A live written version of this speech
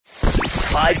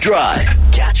5 Drive.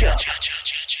 Catch up.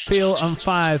 Feel on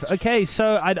 5. Okay,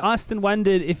 so I'd asked and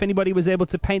wondered if anybody was able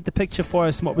to paint the picture for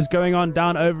us and what was going on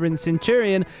down over in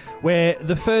Centurion, where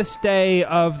the first day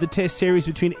of the test series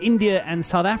between India and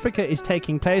South Africa is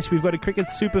taking place. We've got a cricket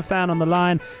super fan on the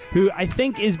line who I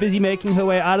think is busy making her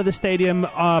way out of the stadium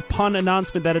upon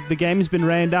announcement that the game's been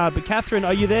rained out. But Catherine,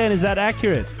 are you there, and is that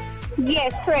accurate?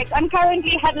 Yes, correct. I'm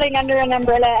currently huddling under an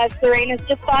umbrella as the rain has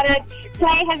just started.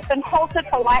 Play has been halted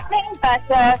for lightning, but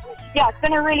it's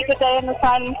been a really good day in the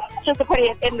sun. Just to put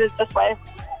it in this way.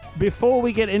 Before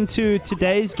we get into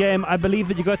today's game, I believe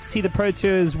that you got to see the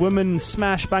Proteas women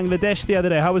smash Bangladesh the other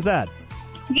day. How was that?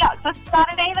 Yeah, so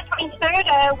Saturday the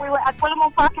 23rd, we were at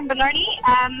Willamore Park in Benoni.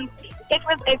 It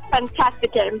was a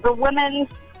fantastic game. The women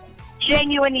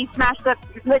genuinely smashed it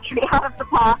literally out of the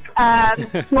park.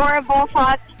 Laura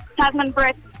Volfart, Tasman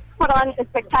Britt put on a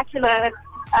spectacular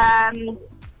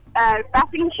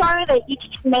batting show. They each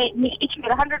made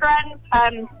 100 runs.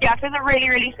 It was a really,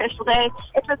 really special day.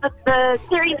 It was the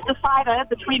series decider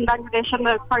between Bangladesh and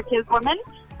the Proteas women,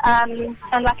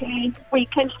 and luckily we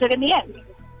clinched it in the end.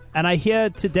 And I hear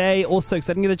today also, because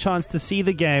I didn't get a chance to see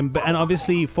the game, and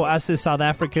obviously for us as South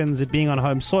Africans, it being on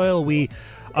home soil, we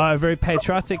are a very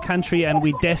patriotic country and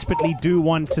we desperately do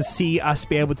want to see us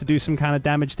be able to do some kind of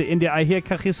damage to India. I hear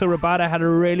Kagiso Rabada had a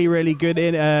really, really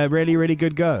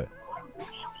good go.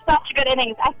 Such good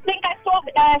innings. I think I saw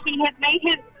he had made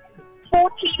his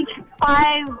 14th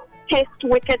 5-test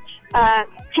wicket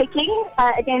taking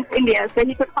against India. So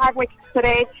he took 5 wickets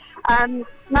today.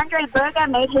 Mandre Berger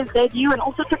made his debut and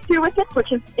also took 2 wickets,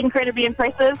 which is incredibly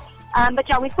impressive.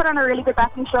 We put on a really good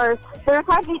batting show.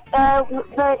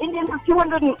 The Indians were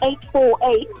 208 for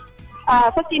 8.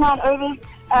 59 overs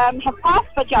have passed,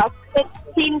 but it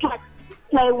seems like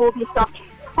play will be stopped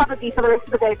probably for the rest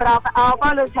of the day. But our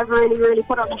bowlers have really, really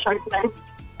put on a show today.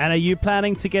 And are you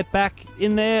planning to get back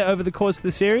in there over the course of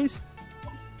the series?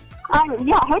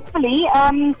 Hopefully.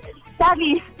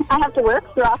 Sadly, I have to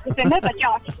work throughout December, but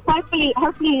hopefully,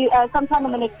 sometime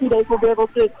in the next few days we'll be able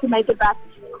to make it back.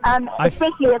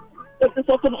 Especially if the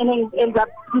second innings ends up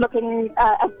looking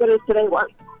as good as today was.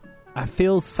 I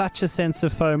feel such a sense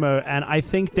of FOMO, and I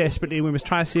think desperately we must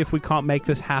try to see if we can't make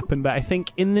this happen. But I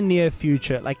think in the near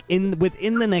future,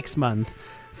 within the next month,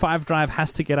 5 Drive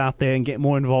has to get out there and get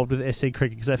more involved with SA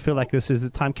cricket, because I feel like this is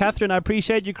the time. Catherine, I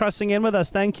appreciate you crossing in with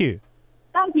us. Thank you.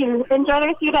 Thank you. Enjoy the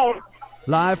rest of your day.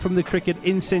 Live from the cricket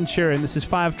in Centurion, this is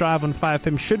 5 Drive on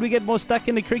 5FM. Should we get more stuck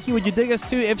into cricket? Would you dig us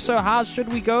too? If so, how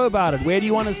should we go about it? Where do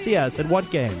you want to see us? At what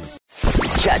games?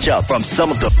 Catch up from some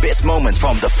of the best moments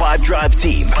from the 5 Drive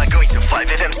team by going to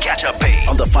 5FM's catch-up page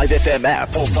on the 5FM app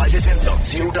or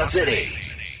 5FM.co.za.